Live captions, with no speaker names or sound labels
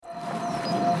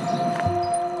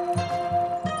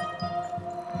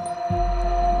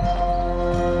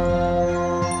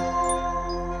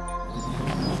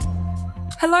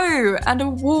Hello, and a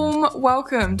warm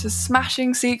welcome to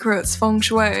Smashing Secrets Feng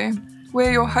Shui.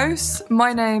 We're your hosts.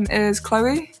 My name is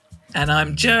Chloe. And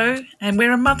I'm Joe, and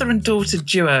we're a mother and daughter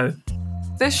duo.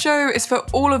 This show is for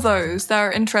all of those that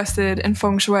are interested in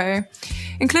Feng Shui,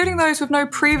 including those with no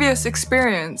previous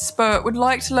experience but would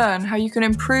like to learn how you can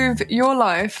improve your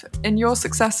life and your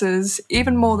successes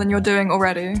even more than you're doing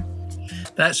already.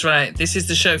 That's right, this is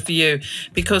the show for you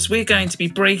because we're going to be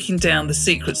breaking down the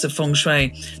secrets of Feng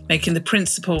Shui, making the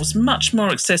principles much more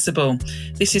accessible.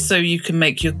 This is so you can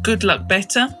make your good luck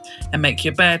better and make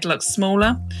your bad luck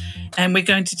smaller. And we're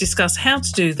going to discuss how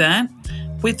to do that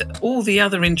with all the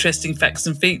other interesting facts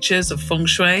and features of Feng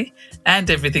Shui and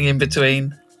everything in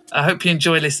between. I hope you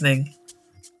enjoy listening.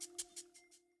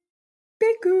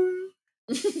 Bigu.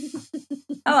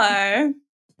 Hello.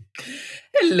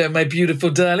 Hello, my beautiful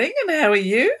darling, and how are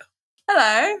you?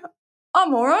 Hello.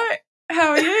 I'm all right. How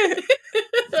are you?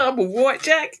 I'm all right,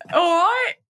 Jack. All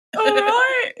right. All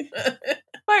right.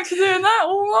 Thanks for doing that.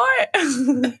 All right.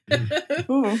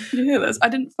 Oh, you hear this? I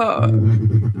didn't fart.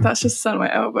 That's just the sound of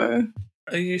my elbow.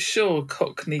 Are you sure,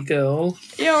 Cockney girl?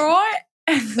 You all right?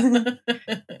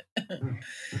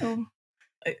 Oh.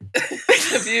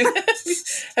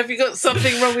 Have you got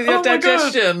something wrong with your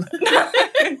digestion? No.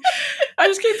 I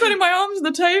just keep putting my arms on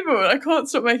the table and I can't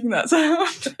stop making that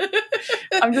sound.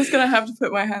 I'm just going to have to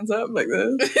put my hands up like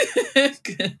this.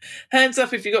 Hands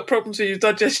up if you've got problems with your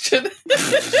digestion.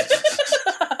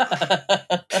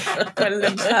 My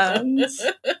limp hands.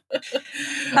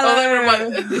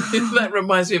 Oh, that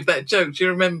reminds me of that joke. Do you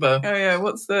remember? Oh, yeah,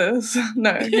 what's this?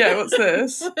 No, yeah, what's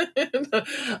this? No,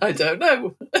 I don't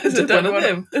know. It's a dead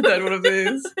one of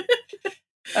these.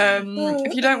 Oh.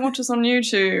 If you don't watch us on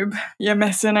YouTube, you're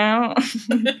missing out.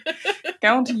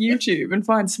 Go onto YouTube and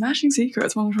find Smashing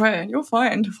Secrets Feng Shui and you'll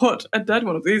find what a dead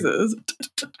one of these is.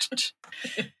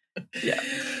 Yeah.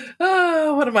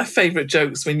 Oh, one of my favourite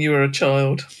jokes when you were a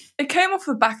child. It came off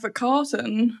the back of a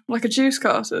carton, like a juice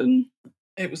carton.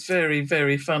 It was very,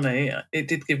 very funny. It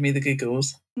did give me the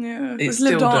giggles. Yeah, it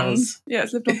still lived on. Does. Yeah,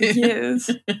 it's lived on for years.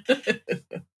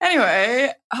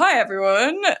 Anyway, hi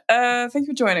everyone. Thank you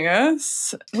for joining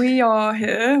us. We are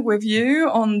here with you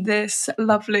on this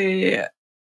lovely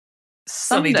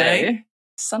Sunny day.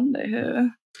 Sunday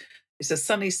here. It's a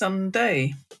sunny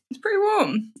Sunday. It's pretty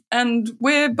warm. And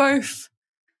we're both...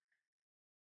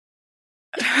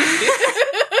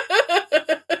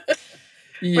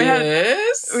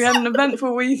 Yes. We had an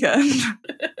eventful weekend.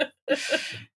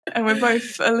 And we're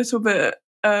both a little bit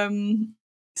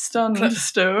stunned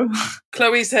still.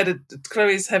 Chloe's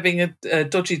having a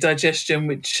dodgy digestion,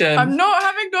 which... I'm not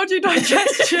having dodgy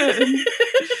digestion.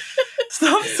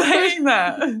 Stop saying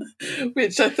that.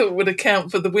 Which I thought would account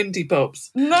for the windy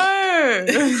pops. No.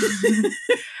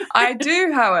 I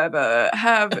do, however,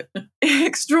 have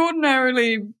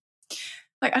extraordinarily...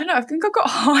 Like, I don't know, I think I've got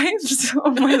hives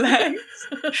on my legs.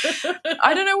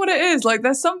 I don't know what it is. Like,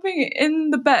 there's something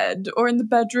in the bed or in the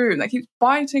bedroom that keeps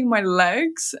biting my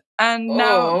legs. And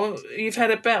now... you've had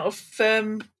a bout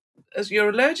of... you're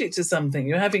allergic to something.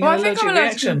 You're having an allergic reaction. I think I'm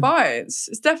allergic to bites.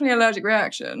 It's definitely an allergic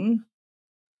reaction.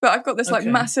 But I've got this, like,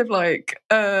 massive, like,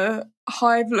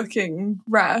 hive-looking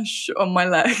rash on my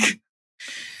leg.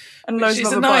 And loads of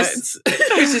other bites.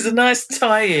 Which is a nice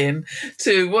tie-in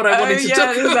to what I wanted to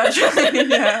talk about.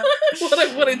 Yeah. What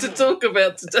I wanted to talk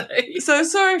about today. So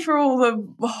sorry for all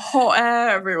the hot air,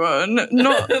 everyone.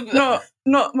 Not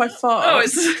my fault. Oh,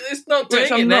 it's not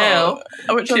doing it now.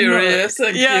 Which curious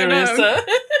and curious. No.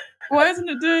 Why isn't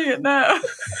it doing it now?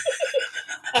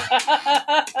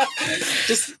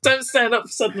 Just don't stand up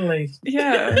suddenly.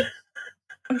 Yeah.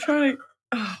 I'm trying to...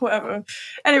 Oh, whatever.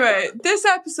 Anyway, this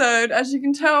episode, as you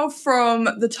can tell from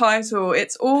the title,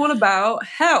 it's all about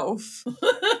health.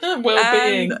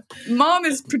 Well-being. And Mum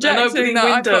is projecting that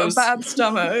I've got a bad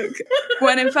stomach,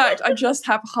 when in fact I just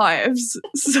have hives.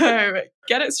 So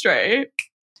get it straight.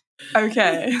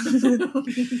 Okay.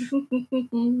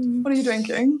 What are you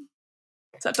drinking?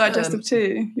 Is that digestive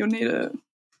tea? You'll need it.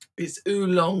 It's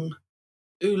oolong.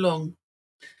 Oolong.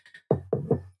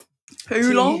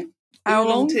 Oolong?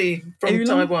 Oolong tea from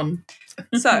Taiwan.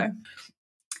 So,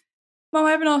 Mum,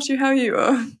 I haven't asked you how you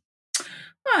are.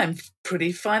 I'm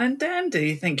pretty fine and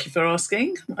dandy. Thank you for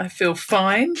asking. I feel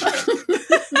fine. Fine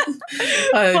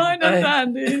and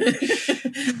dandy.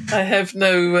 I have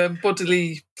no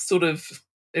bodily sort of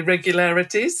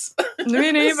irregularities.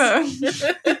 Me neither.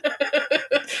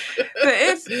 But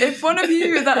if one of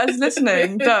you that is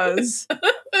listening does,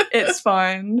 it's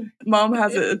fine. Mum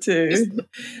has it too.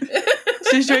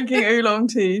 She's drinking oolong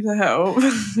tea to help.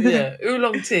 Yeah,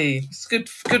 oolong tea. It's good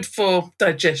for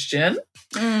digestion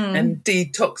and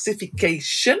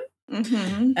detoxification.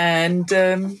 And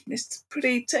it's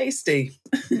pretty tasty.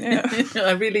 Yeah.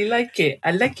 I really like it.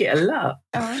 I like it a lot.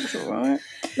 Oh, that's all right.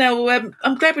 Now,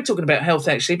 I'm glad we're talking about health,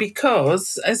 actually,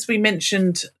 because as we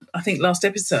mentioned, I think last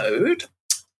episode,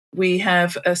 we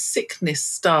have a sickness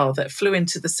star that flew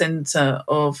into the centre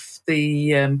of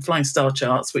the flying star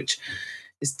charts, which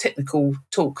is technical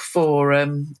talk for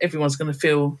everyone's going to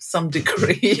feel some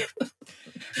degree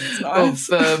nice.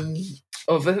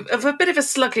 of a bit of a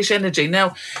sluggish energy.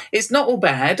 Now, it's not all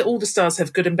bad. All the stars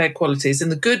have good and bad qualities,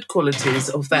 and the good qualities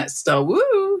of that star,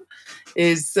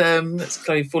 is that's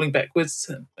Chloe falling backwards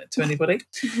to anybody.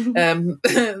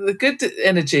 The good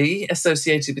energy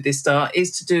associated with this star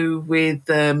is to do with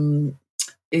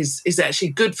is actually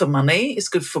good for money. It's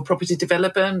good for property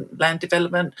development, land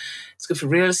development. It's good for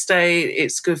real estate.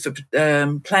 It's good for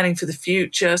planning for the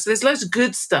future. So there's loads of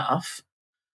good stuff,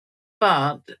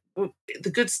 but the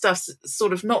good stuff's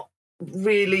sort of not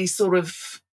really sort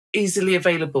of easily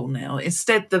available now.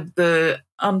 Instead, the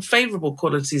unfavourable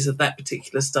qualities of that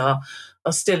particular star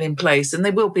are still in place, and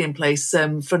they will be in place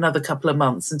for another couple of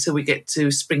months until we get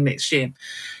to spring next year.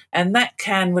 And that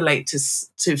can relate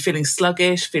to feeling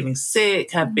sluggish, feeling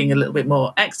sick, being a little bit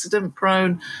more accident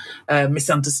prone,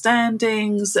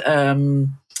 misunderstandings,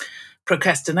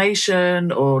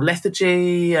 procrastination or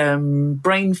lethargy,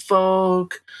 brain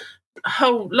fog,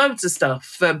 loads of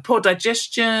stuff, poor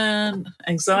digestion,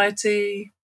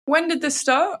 anxiety. When did this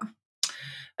start?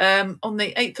 On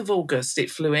the 8th of August, it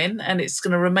flew in, and it's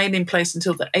going to remain in place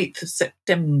until the 8th of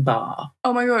September.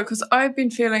 Oh my God, because I've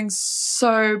been feeling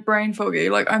so brain foggy.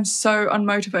 Like, I'm so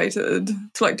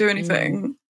unmotivated to, like, do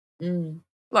anything.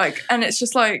 Like, and it's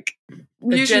just, like...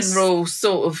 A general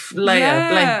sort of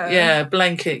layer,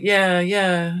 blanket. Yeah.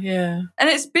 And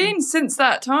it's been since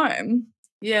that time.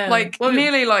 Yeah. Like,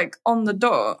 nearly, like, on the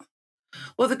dot.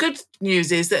 Well, the good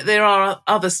news is that there are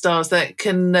other stars that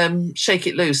can shake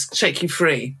it loose, shake you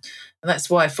free. And that's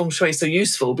why Feng Shui is so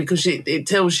useful, because it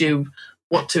tells you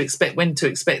what to expect, when to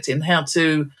expect it, and how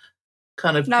to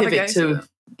kind of navigate pivot to...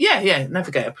 Yeah,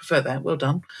 navigate. I prefer that. Well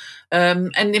done.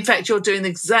 And in fact, you're doing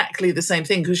exactly the same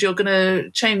thing, because you're going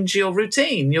to change your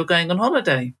routine. You're going on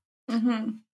holiday.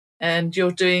 And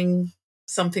you're doing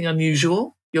something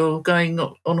unusual. You're going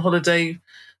on holiday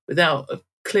without a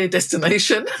clear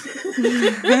destination.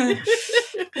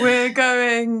 We're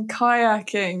going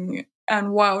kayaking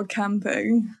and wild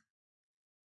camping.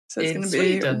 So it's going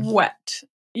to be wet.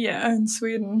 Yeah, in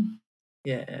Sweden.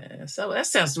 Yeah, so that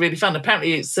sounds really fun.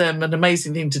 Apparently it's an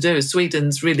amazing thing to do.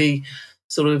 Sweden's really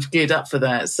sort of geared up for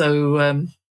that. So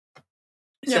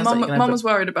yeah, Mum was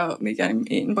worried about me getting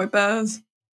eaten by bears.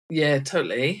 Yeah,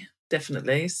 totally.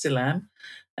 Definitely. Still am.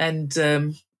 And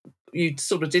you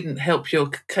sort of didn't help your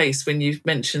case when you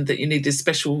mentioned that you needed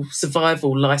special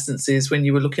survival licenses when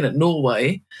you were looking at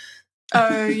Norway.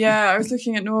 Oh, yeah, I was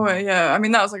looking at Norway, yeah. I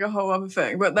mean, that was like a whole other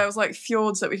thing, but there was like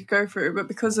fjords that we could go through, but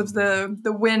because of the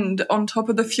wind on top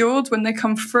of the fjords, when they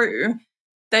come through,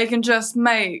 they can just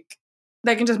make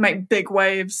big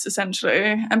waves,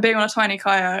 essentially. And being on a tiny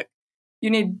kayak, you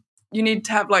need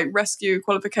to have like rescue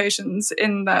qualifications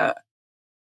in that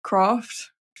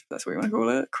craft. If that's what you want to call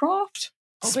it. Craft?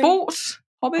 Hobby. Sport?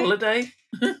 Hobby?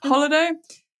 Holiday.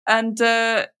 And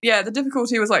the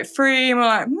difficulty was like 3, and we're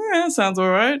like, that sounds all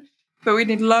right. But we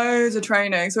need loads of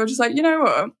training. So we're just like, you know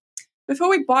what? Before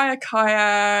we buy a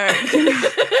kayak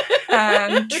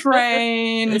and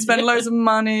train and spend loads of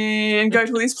money and go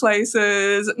to all these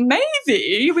places,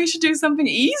 maybe we should do something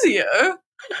easier.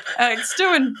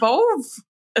 Still involve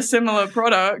a similar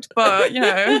product, but, you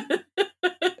know,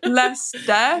 less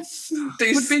death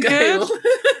would be good.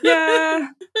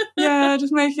 Yeah,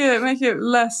 just make it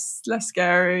less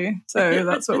scary. So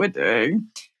that's what we're doing.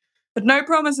 But no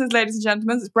promises, ladies and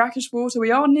gentlemen. It's brackish water.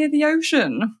 We are near the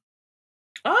ocean.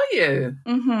 Are you?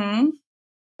 Mm-hmm.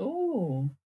 Oh.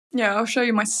 Yeah, I'll show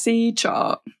you my sea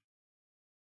chart.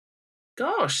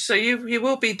 Gosh, so you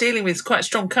will be dealing with quite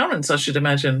strong currents, I should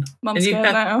imagine. Mum's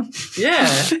scared now.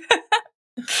 Yeah.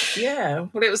 Yeah.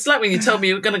 Well, it was like when you told me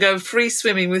you were going to go free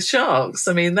swimming with sharks.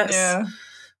 I mean, that's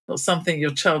not something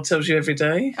your child tells you every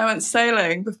day. I went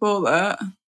sailing before that.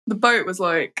 The boat was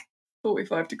like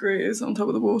 45 degrees on top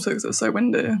of the water because it was so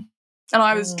windy. And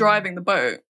I was driving the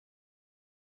boat.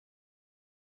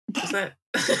 Was that?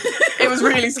 It was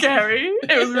really scary.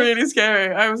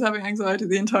 I was having anxiety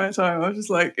the entire time. I was just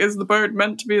like, is the boat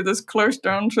meant to be this close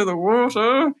down to the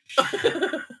water?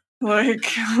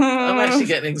 Like, I'm actually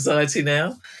getting anxiety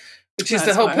now, which is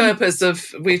the whole purpose of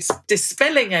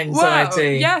dispelling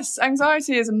anxiety. Wow, yes,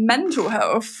 anxiety is mental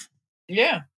health.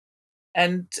 Yeah.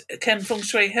 And can Feng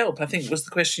Shui help? I think was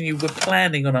the question you were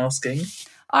planning on asking.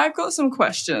 I've got some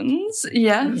questions,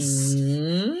 yes.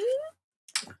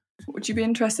 Would you be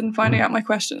interested in finding out my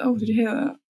question? Oh, did you hear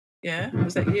that? Yeah?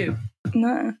 Was that you?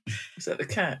 No. Was that the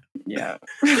cat? Yeah.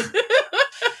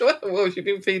 What have you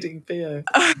been feeding Theo?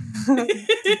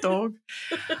 The dog.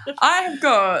 I have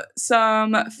got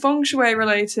some Feng Shui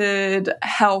related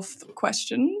health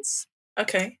questions.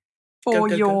 Okay. For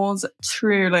yours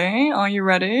truly. Are you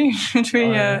ready? Do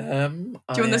you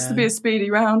want this to be a speedy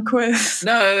round quiz?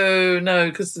 No,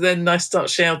 because then I start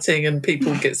shouting and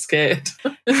people get scared,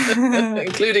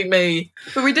 including me.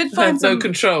 But we did find no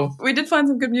control. We did find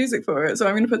some good music for it, so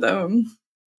I'm going to put that on.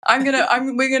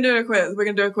 We're going to do a quiz. We're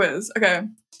going to do a quiz. Okay.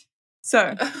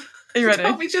 So, are you ready?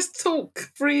 Can't we just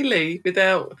talk freely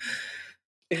without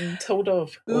being told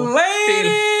off?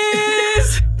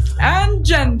 Ladies and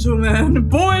gentlemen,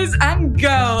 boys and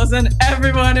girls, and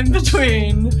everyone in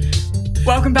between.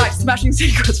 Welcome back to Smashing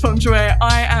Secrets Feng Shui.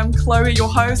 I am Chloe, your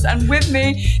host, and with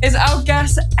me is our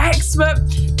guest expert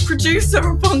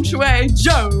producer of Feng Shui,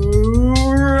 Joe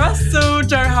Russell.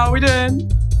 Joe, how are we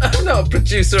doing? I'm not a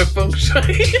producer of Feng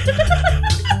Shui.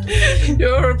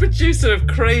 You're a producer of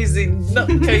crazy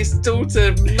nutcase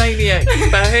daughter maniac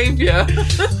behaviour.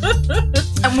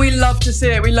 And we love to see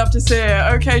it. We love to see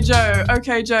it. Okay,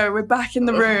 Joe, we're back in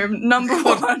the room. Number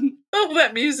one. Oh,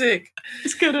 that music.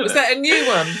 It's good. Was that a new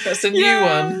one? That's a new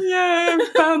one. Yeah, I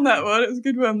found that one. It was a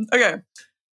good one. Okay.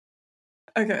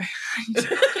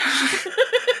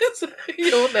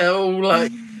 You're now all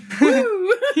like,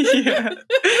 woo. Yeah.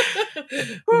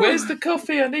 Where's the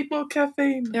coffee? I need more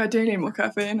caffeine. Yeah, I do need more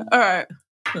caffeine. All right.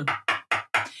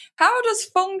 How does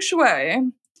Feng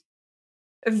Shui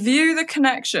view the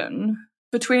connection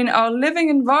between our living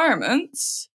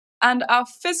environments and our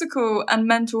physical and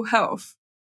mental health?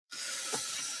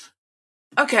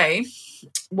 Okay,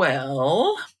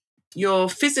 well, your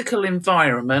physical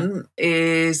environment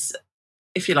is,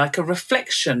 if you like, a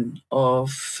reflection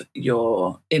of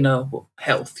your inner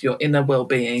health, your inner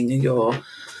well-being, your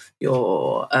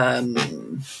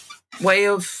way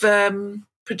of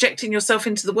projecting yourself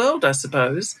into the world, I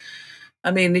suppose.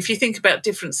 I mean, if you think about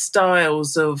different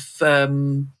styles of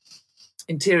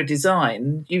interior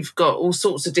design, you've got all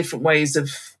sorts of different ways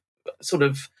of sort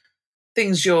of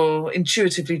things you're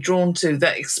intuitively drawn to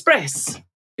that express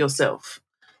yourself.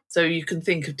 So you can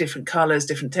think of different colours,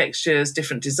 different textures,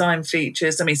 different design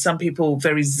features. I mean, some people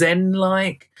very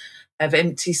Zen-like, have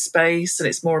empty space and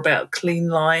it's more about clean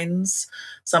lines.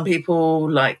 Some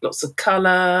people like lots of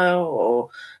colour or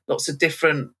lots of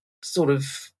different sort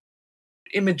of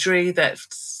imagery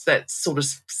that's sort of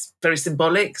very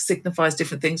symbolic, signifies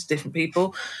different things to different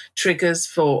people, triggers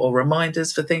for or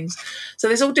reminders for things. So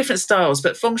there's all different styles,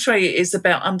 but Feng Shui is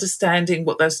about understanding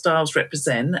what those styles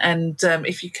represent and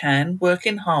if you can, work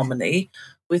in harmony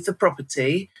with the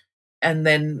property and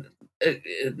then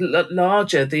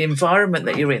larger the environment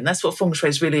that you're in. That's what Feng Shui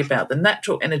is really about, the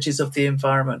natural energies of the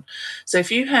environment. So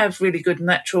if you have really good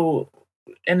natural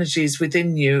energies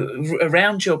within you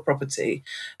around your property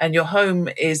and your home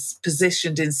is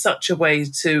positioned in such a way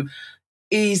to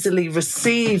easily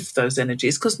receive those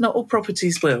energies, because not all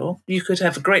properties will. You could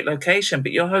have a great location,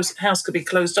 but your house could be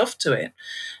closed off to it.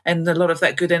 And a lot of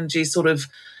that good energy sort of,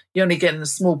 you're only getting a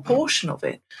small portion of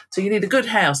it. So you need a good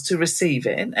house to receive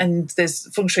it. And there's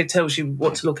Feng Shui tells you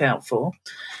what to look out for.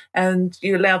 And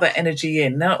you allow that energy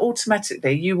in. Now,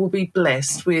 automatically, you will be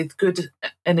blessed with good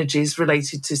energies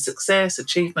related to success,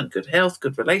 achievement, good health,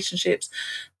 good relationships.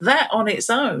 That on its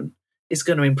own is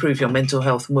going to improve your mental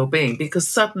health and well-being because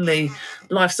suddenly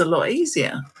life's a lot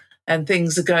easier and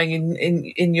things are going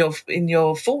in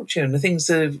your fortune. Things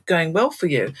are going well for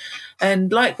you.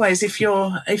 And likewise, if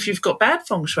you've got bad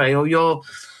Feng Shui or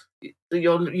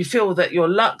you feel that your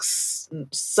luck's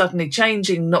suddenly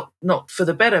changing, not for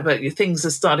the better, but your things are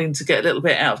starting to get a little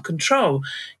bit out of control,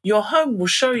 your home will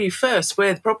show you first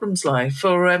where the problems lie.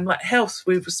 For like health,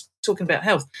 we were talking about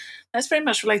health. That's very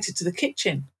much related to the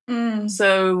kitchen.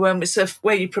 So it's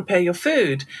where you prepare your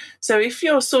food. So if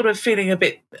you're sort of feeling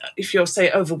if you're,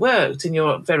 say, overworked and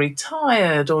you're very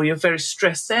tired or you're very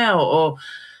stressed out or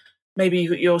maybe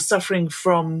you're suffering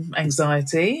from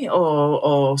anxiety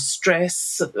or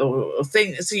stress or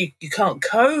things, so you can't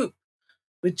cope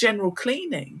with general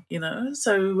cleaning,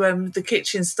 So the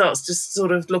kitchen starts to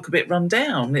sort of look a bit run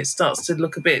down. It starts to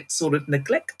look a bit sort of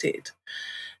neglected.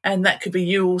 And that could be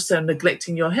you also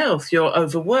neglecting your health. You're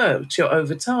overworked, you're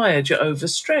overtired, you're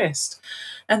overstressed.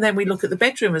 And then we look at the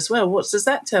bedroom as well. What does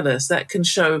that tell us? That can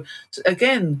show,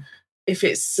 again, if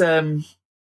it's kind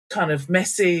of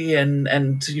messy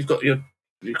and you've got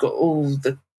all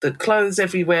the clothes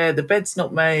everywhere, the bed's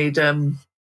not made.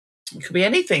 It could be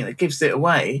anything that gives it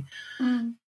away.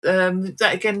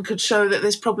 that again could show that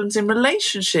there's problems in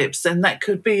relationships, and that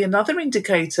could be another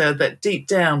indicator that deep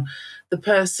down the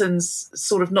person's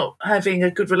sort of not having a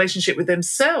good relationship with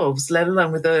themselves, let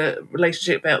alone with a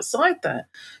relationship outside that.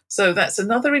 So that's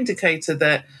another indicator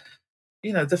that,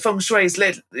 you know, the feng shui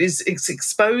is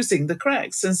exposing the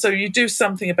cracks. And so you do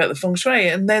something about the feng shui,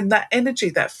 and then that energy,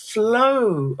 that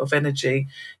flow of energy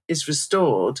is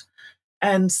restored.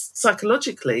 And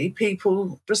psychologically,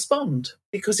 people respond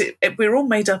because we're all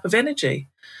made up of energy.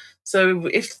 So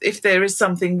if there is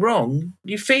something wrong,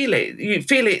 you feel it. You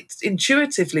feel it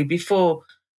intuitively before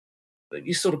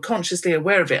you're sort of consciously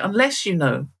aware of it, unless you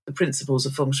know the principles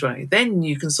of feng shui. Then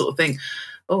you can sort of think,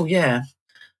 oh, yeah,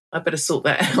 I better sort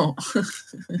that out.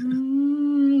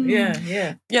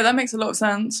 Yeah. Yeah, that makes a lot of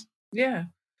sense. Yeah.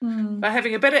 By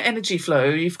having a better energy flow,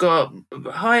 you've got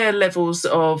higher levels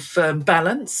of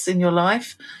balance in your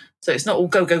life. So it's not all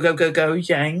go, go, go, go, go,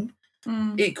 yang.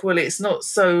 Equally, it's not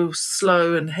so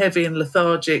slow and heavy and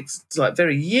lethargic. It's like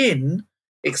very yin,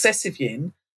 excessive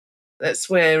yin. That's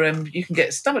where you can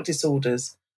get stomach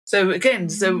disorders. So again,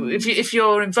 if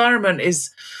your environment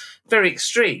is very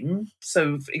extreme,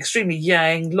 so extremely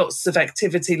yang, lots of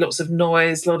activity, lots of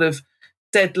noise, a lot of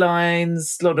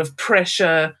deadlines, a lot of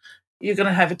pressure, you're going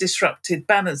to have a disrupted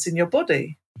balance in your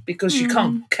body because you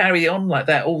can't carry on like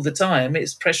that all the time.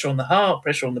 It's pressure on the heart,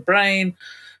 pressure on the brain,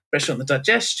 pressure on the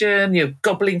digestion. You're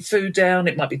gobbling food down.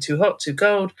 It might be too hot, too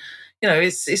cold. You know,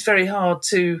 it's very hard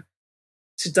to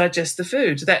digest the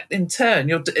food. That in turn,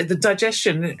 the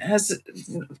digestion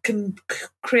can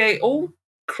create all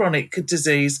chronic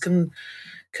disease. Can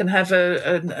have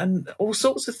and all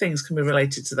sorts of things can be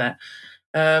related to that.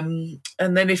 And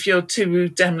then if you're too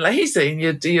damn lazy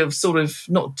and you're sort of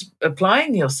not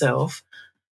applying yourself,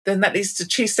 then that leads to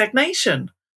chi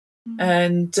stagnation.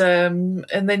 And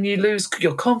then you lose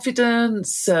your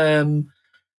confidence.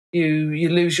 You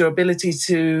lose your ability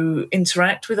to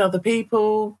interact with other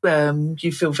people.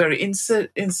 You feel very insecure.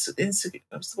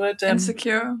 What's the word?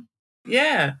 Insecure.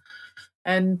 Yeah,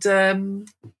 and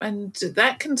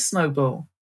that can snowball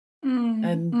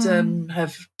and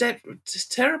have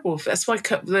terrible. That's why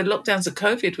the lockdowns of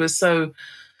COVID were so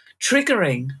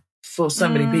triggering for so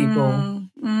many people.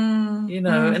 You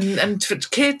know, and for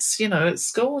kids, you know, at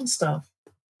school and stuff.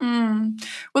 Well,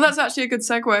 that's actually a good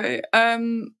segue.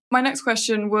 My next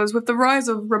question was, with the rise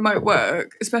of remote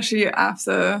work, especially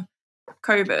after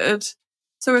COVID,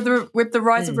 so with the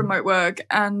rise of remote work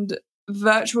and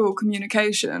virtual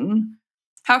communication,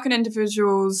 how can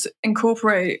individuals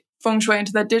incorporate feng shui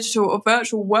into their digital or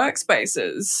virtual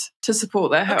workspaces to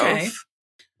support their health? Okay.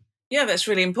 Yeah, that's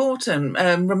really important.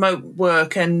 Remote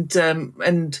work and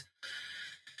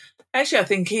actually, I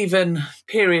think even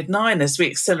period 9, as we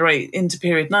accelerate into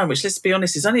period 9, which, let's be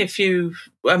honest, is only a few.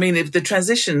 I mean, if the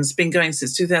transition's been going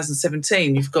since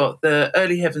 2017, you've got the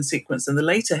early heaven sequence and the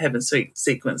later heaven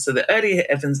sequence. So the early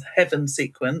heaven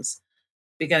sequence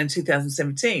began in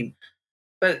 2017,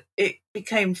 but it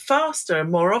became faster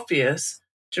and more obvious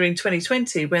during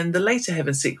 2020 when the later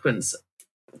heaven sequence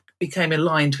became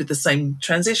aligned with the same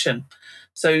transition.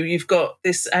 So you've got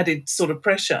this added sort of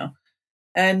pressure.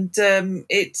 And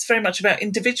it's very much about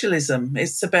individualism.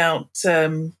 It's about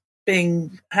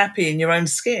being happy in your own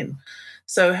skin.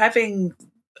 So having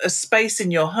a space in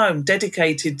your home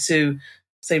dedicated to,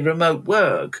 say, remote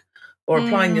work or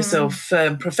applying yourself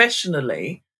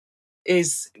professionally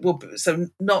so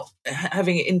not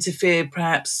having it interfere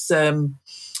perhaps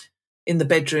in the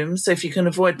bedroom. So if you can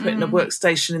avoid putting a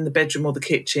workstation in the bedroom or the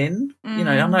kitchen, you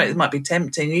know, I know it might be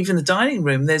tempting. Even the dining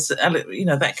room, there's, you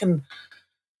know, that can...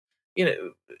 You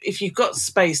know, if you've got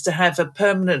space to have a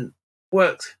permanent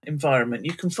work environment,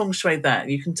 you can feng shui that.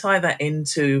 You can tie that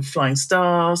into flying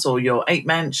stars or your 8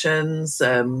 mansions.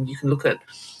 You can look at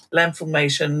land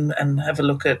formation and have a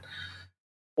look at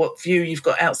what view you've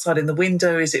got outside in the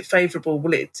window. Is it favourable?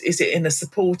 Is it in a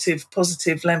supportive,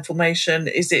 positive land formation?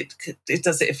 Does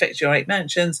it affect your 8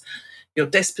 mansions? Your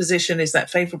desk position, is that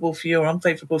favourable for you or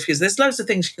unfavourable for you? There's loads of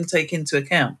things you can take into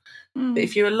account. But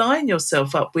if you align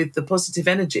yourself up with the positive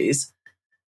energies,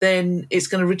 then it's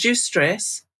going to reduce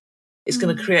stress. It's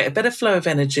going to create a better flow of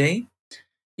energy.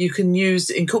 You can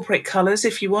incorporate colours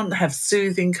if you want, have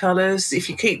soothing colours. If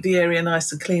you keep the area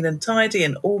nice and clean and tidy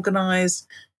and organised,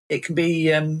 it can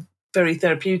be very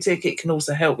therapeutic. It can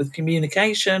also help with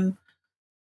communication.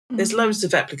 There's loads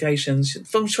of applications.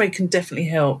 Feng Shui can definitely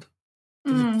help.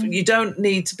 You don't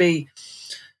need to be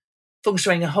feng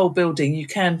shuiing a whole building. You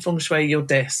can feng shui your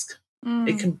desk.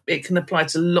 It can apply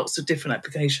to lots of different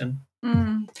application.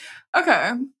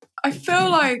 Okay. I feel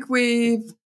like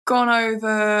we've gone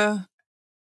over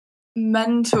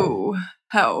mental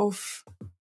health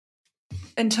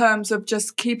in terms of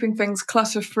just keeping things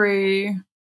clutter-free,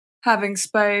 having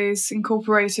space,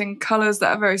 incorporating colours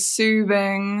that are very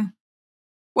soothing.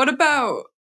 What about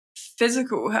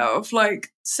physical health?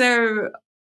 Like, so,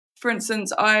 for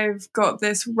instance, I've got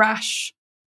this rash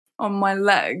on my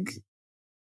leg.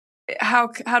 How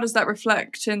does that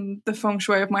reflect in the feng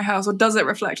shui of my house, or does it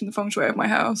reflect in the feng shui of my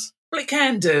house? Well, it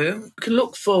can do. You can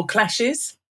look for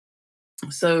clashes.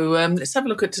 So let's have a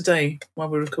look at today while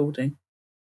we're recording.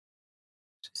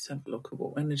 Just have a look at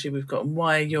what energy we've got and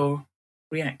why you're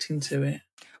reacting to it.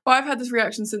 Well, I've had this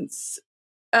reaction since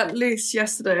at least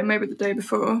yesterday and maybe the day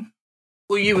before.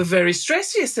 Well, you were very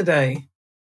stressed yesterday.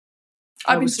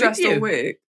 I've been stressed all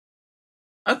week.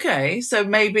 Okay, so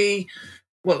maybe,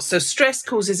 so stress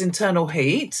causes internal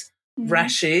heat.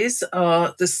 Rashes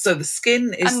are the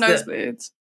skin is and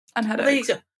nosebleeds and headaches. There you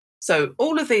go. So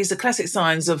all of these are classic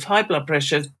signs of high blood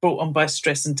pressure brought on by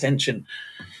stress and tension.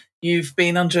 You've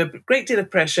been under a great deal of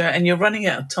pressure and you're running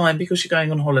out of time because you're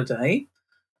going on holiday.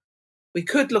 We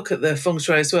could look at the feng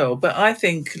shui as well, but I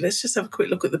think let's just have a quick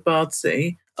look at the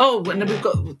Bardsi. Oh, and then we've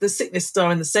got the sickness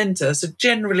star in the centre. So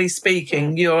generally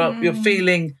speaking, you're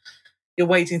feeling you're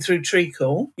wading through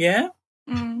treacle, yeah?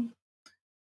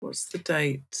 What's the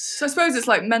date? So I suppose it's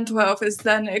like mental health is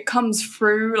then it comes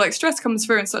through, like stress comes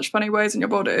through in such funny ways in your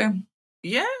body.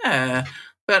 Yeah.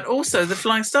 But also the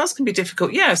flying stars can be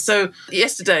difficult. Yeah, so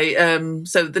yesterday,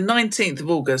 so the 19th of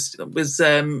August was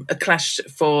a clash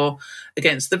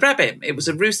against the rabbit. It was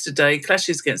a rooster day,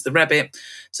 clashes against the rabbit.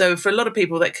 So for a lot of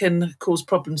people, that can cause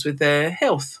problems with their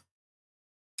health.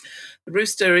 The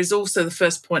rooster is also the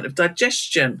first point of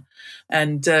digestion,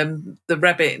 and the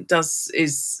rabbit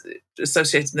is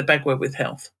associated in the bagworld with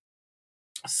health.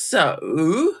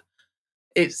 So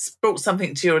it's brought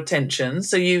something to your attention,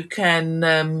 so you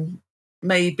can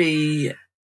maybe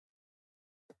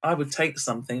I would take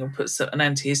something or put an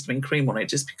antihistamine cream on it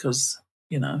just because,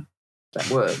 that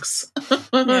works.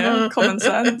 Yeah, common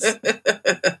sense.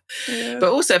 Yeah. But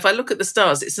also, if I look at the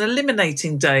stars, it's an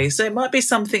eliminating day. So it might be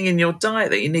something in your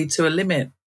diet that you need to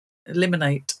eliminate.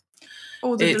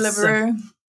 Or the Deliveroo.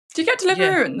 Do you get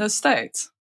Deliveroo in the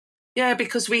States? Yeah,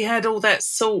 because we had all that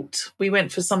salt. We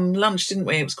went for some lunch, didn't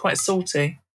we? It was quite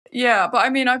salty. Yeah, but I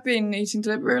mean, I've been eating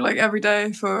Deliveroo like every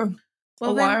day for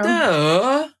a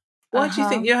while. Why do you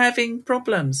think you're having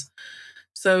problems?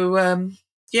 So,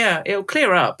 it'll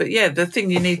clear up. But yeah, the thing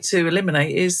you need to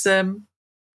eliminate is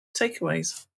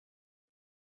takeaways.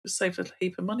 It'll save a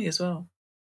heap of money as well.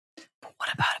 But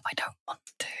what about if I don't want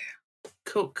to?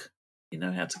 Cook. You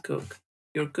know how to cook.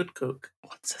 You're a good cook.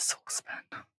 What's a saucepan?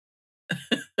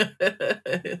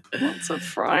 What's a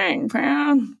frying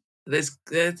pan? There's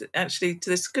good energy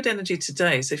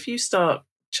today. So if you start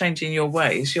changing your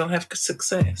ways, you'll have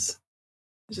success.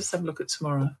 Just have a look at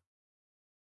tomorrow.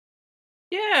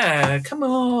 Yeah, come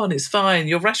on, it's fine.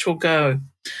 Your rash will go.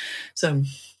 So,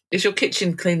 is your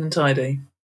kitchen clean and tidy?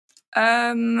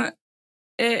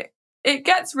 It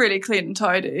gets really clean and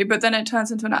tidy, but then it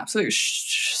turns into an absolute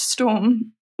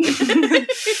storm.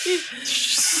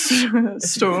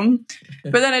 Storm.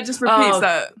 But then it just repeats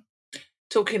that.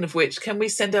 Talking of which, can we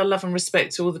send our love and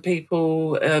respect to all the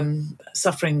people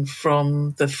suffering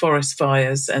from the forest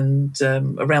fires and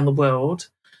around the world?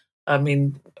 I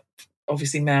mean,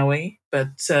 obviously Maui,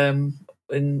 but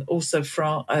and also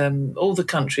all the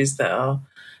countries that are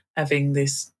having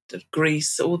this,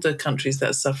 Greece, all the countries that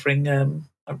are suffering.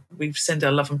 We send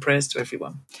our love and prayers to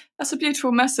everyone. That's a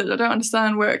beautiful message. I don't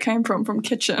understand where it came from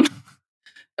kitchen.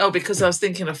 Oh, because I was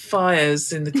thinking of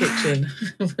fires in the kitchen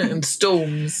and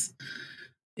storms.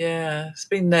 Yeah, it's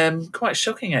been quite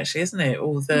shocking, actually, isn't it?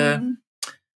 All the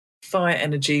fire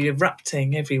energy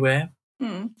erupting everywhere.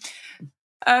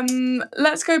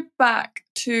 Let's go back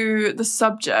to the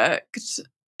subject.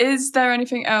 Is there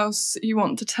anything else you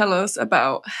want to tell us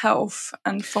about health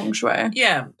and feng shui?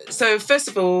 Yeah. So first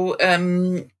of all,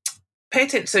 pay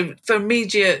attention. So for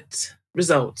immediate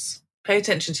results, pay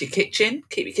attention to your kitchen.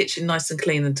 Keep your kitchen nice and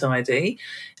clean and tidy.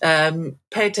 Pay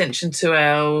attention to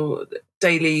our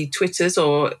daily Twitters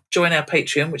or join our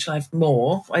Patreon, which I have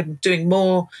more. I'm doing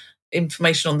more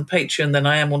information on the Patreon than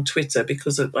I am on Twitter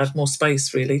because I have more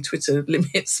space, really. Twitter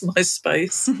limits my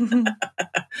space.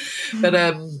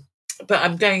 But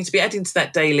I'm going to be adding to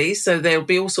that daily, so there'll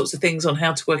be all sorts of things on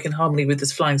how to work in harmony with the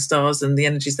flying stars and the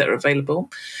energies that are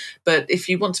available. But if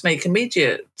you want to make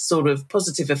immediate sort of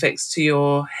positive effects to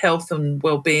your health and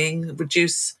well-being,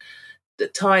 reduce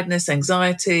tiredness,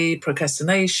 anxiety,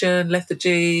 procrastination,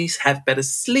 lethargy, have better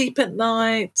sleep at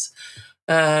night,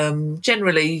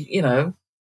 generally,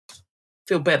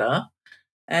 feel better.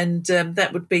 And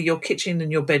that would be your kitchen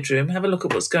and your bedroom. Have a look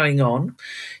at what's going on.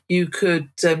 You could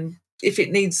if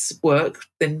it needs work,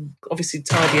 then obviously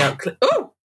tidy up.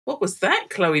 Oh, what was that,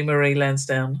 Chloe Marie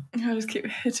Lansdowne? I just keep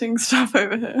hitting stuff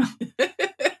over here.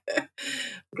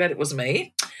 Glad it wasn't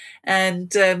me.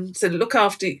 And so look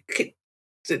after,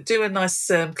 do a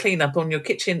nice clean up on your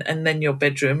kitchen and then your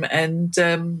bedroom, and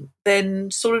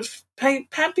then sort of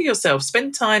pamper yourself.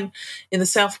 Spend time in the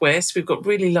southwest. We've got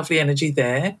really lovely energy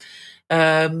there.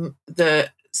 The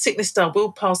sickness star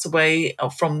will pass away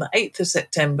from the 8th of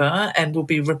September and will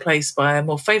be replaced by a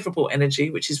more favourable energy,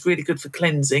 which is really good for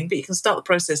cleansing. But you can start the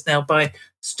process now by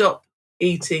stop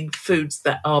eating foods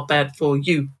that are bad for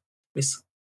you, Miss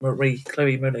Chloe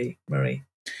Marie.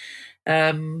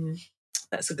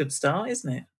 That's a good start,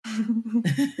 isn't it?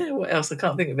 What else? I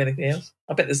can't think of anything else.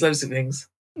 I bet there's loads of things.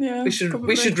 Yeah, we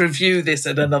should review this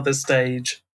at another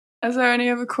stage. Is there any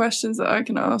other questions that I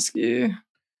can ask you?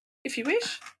 If you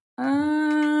wish.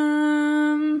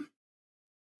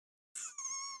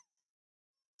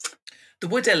 The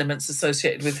wood elements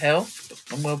associated with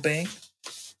health and well-being.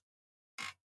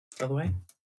 By the way,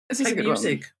 is this take the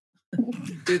music.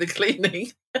 Do the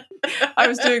cleaning. I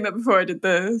was doing that before I did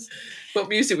this. What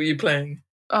music were you playing?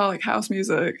 Oh, like house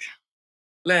music.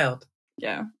 Loud?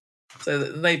 Yeah. So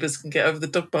that the neighbours can get over the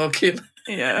dog barking?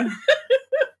 Yeah.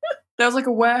 There was like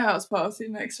a warehouse party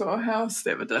next to our house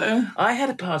the other day. I had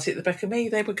a party at the back of me.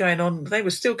 They were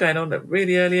still going on at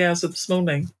really early hours of this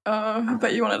morning. Oh, I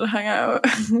bet you wanted to hang out.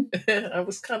 I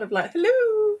was kind of like,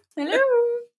 hello.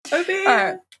 Over here. All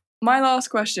right. My last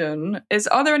question is,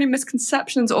 are there any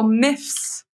misconceptions or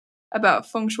myths about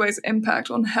Feng Shui's impact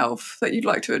on health that you'd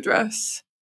like to address?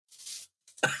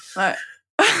 Like,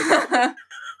 Where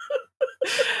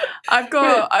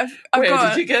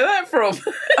did you get that from?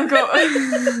 I've got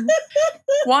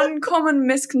one common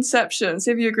misconception, see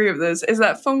if you agree with this, is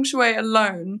that Feng Shui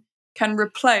alone can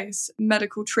replace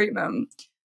medical treatment.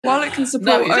 While it can support,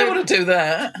 no, you don't want to do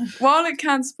that. While it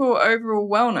can support overall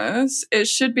wellness, it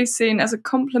should be seen as a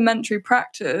complementary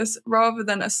practice rather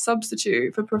than a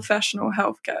substitute for professional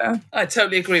healthcare. I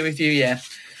totally agree with you. Yeah.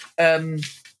 Feng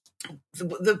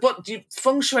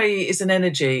Shui is an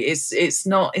energy. It's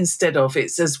not instead of.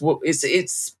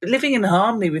 It's living in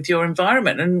harmony with your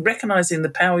environment and recognizing the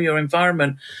power your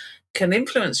environment can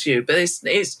influence you. But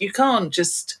it's you can't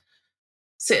just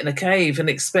sit in a cave and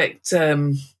expect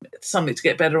something to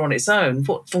get better on its own.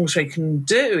 What Feng Shui can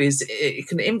do is it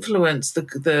can influence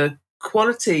the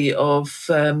quality of,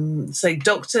 say,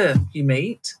 doctor you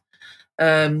meet,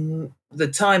 the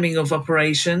timing of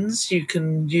operations. You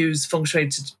can use Feng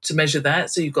Shui to measure that.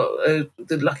 So you've got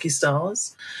the lucky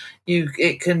stars. You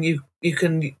can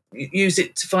use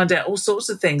it to find out all sorts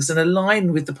of things and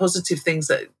align with the positive things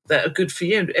that are good for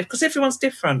you, because everyone's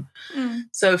different.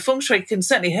 So Feng Shui can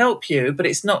certainly help you, but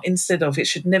it's not instead of. It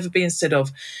should never be instead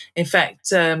of. In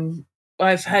fact,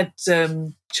 I've had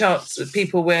charts with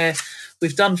people where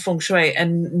we've done Feng Shui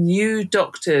and new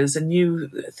doctors and new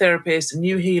therapists and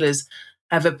new healers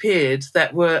have appeared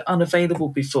that were unavailable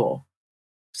before.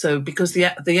 So because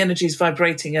the energy is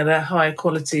vibrating at a higher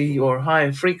quality or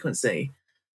higher frequency,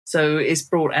 so it's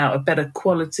brought out a better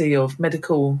quality of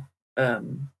medical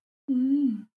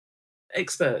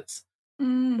experts,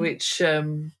 which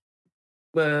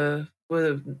were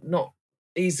not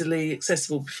easily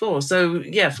accessible before. So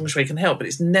yeah, Feng Shui can help, but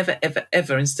it's never, ever,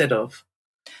 ever instead of.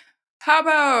 How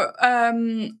about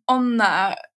on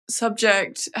that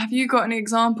subject, have you got any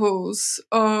examples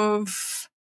of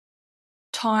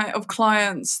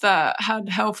clients that had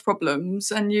health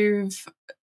problems and you've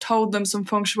told them some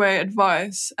Feng Shui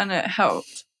advice and it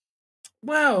helped?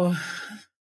 Well,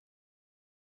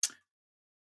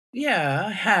 yeah,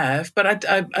 I have, but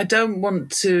I don't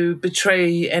want to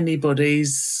betray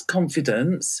anybody's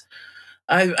confidence.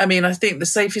 I mean, I think the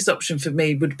safest option for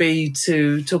me would be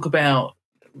to talk about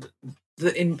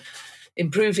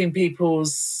improving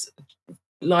people's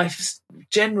life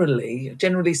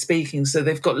generally speaking, so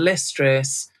they've got less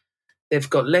stress, they've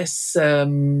got less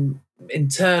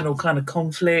internal kind of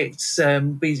conflict,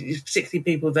 particularly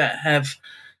people that have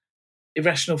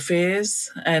irrational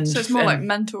fears. And so it's more like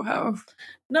mental health.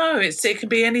 No, it can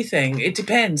be anything. It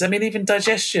depends. I mean, even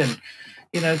digestion.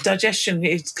 Digestion,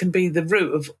 it can be the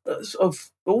root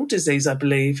of all disease, I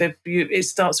believe. It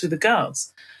starts with the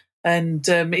guts. And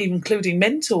even including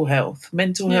mental health.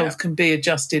 Mental health can be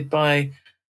adjusted by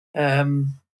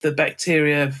the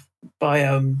bacteria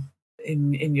biome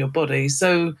in your body.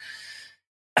 So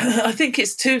I think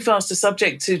it's too vast a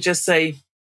subject to just say,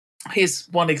 here's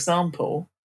one example.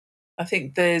 I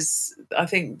think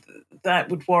that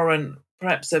would warrant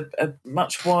perhaps a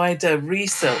much wider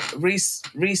research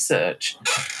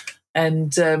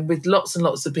and with lots and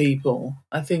lots of people.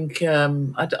 I think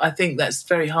that's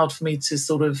very hard for me to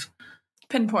sort of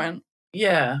Pinpoint.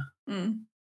 Yeah. Mm.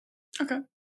 Okay.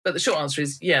 But the short answer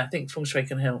is, yeah, I think Feng Shui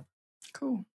can help.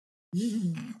 Cool.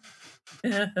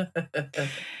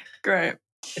 Great.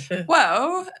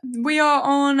 Well, we are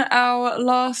on our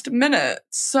last minute,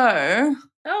 so...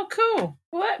 Oh, cool.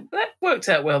 Well, that worked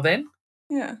out well then.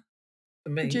 Yeah.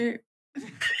 For me. Did you...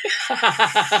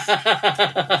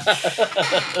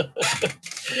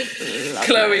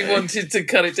 Chloe wanted to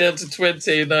cut it down to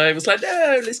 20 and I was like,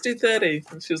 no, let's do 30.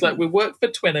 And she was like, we'll work for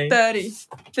 20. 30.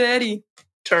 30.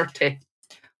 30.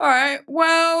 All right.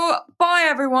 Well, bye,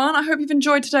 everyone. I hope you've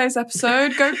enjoyed today's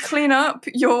episode. Go clean up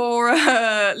your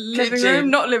living room,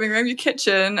 not living room, your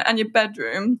kitchen and your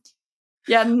bedroom.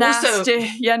 Yeah, nasty.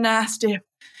 Yeah, nasty.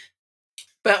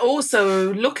 But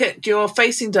also look at your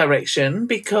facing direction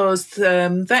because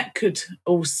that could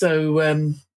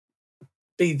also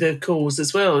be the cause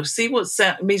as well. See what's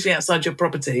immediately outside your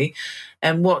property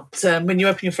and what, when you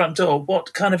open your front door,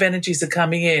 what kind of energies are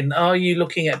coming in. Are you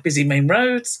looking at busy main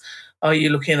roads? Are you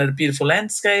looking at a beautiful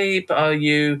landscape? Are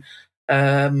you,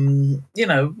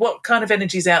 what kind of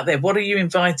energy is out there? What are you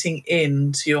inviting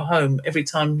into your home every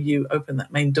time you open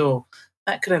that main door?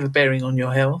 That could have a bearing on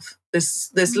your health.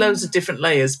 There's loads of different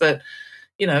layers, but,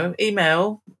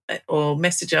 email or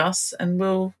message us and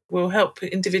we'll help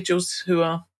individuals who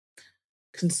are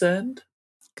concerned.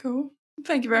 Cool.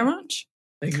 Thank you very much.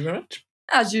 Thank you very much.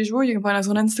 As usual, you can find us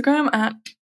on Instagram at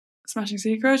Smashing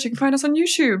Secrets. You can find us on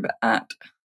YouTube at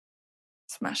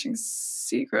Smashing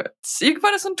Secrets. You can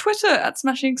find us on Twitter at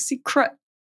Smashing Secret.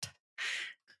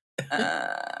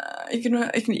 You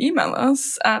can email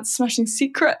us at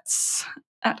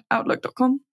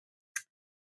smashingsecrets@outlook.com.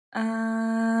 And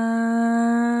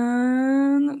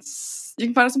you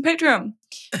can find us on Patreon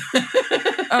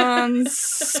on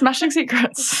Smashing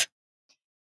Secrets.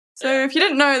 So if you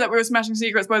didn't know that we were smashing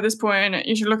secrets by this point,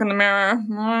 you should look in the mirror.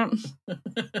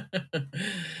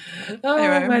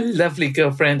 Anyway. My lovely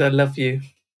girlfriend, I love you.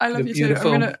 I love you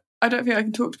beautiful. Too. I don't think I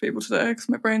can talk to people today because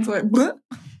my brain's like, bleh.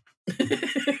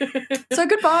 So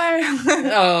goodbye.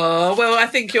 Oh, well, I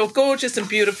think you're gorgeous and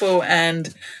beautiful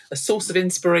and a source of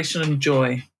inspiration and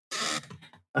joy.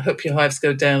 I hope your hives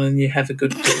go down and you have a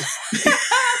good day.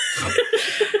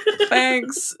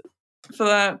 Thanks for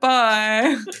that.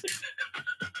 Bye.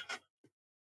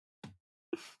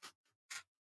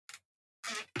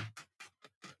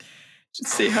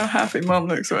 Just see how happy Mum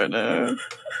looks right now.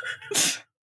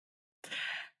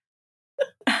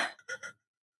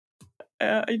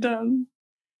 Are you done?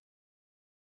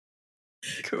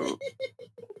 Cool.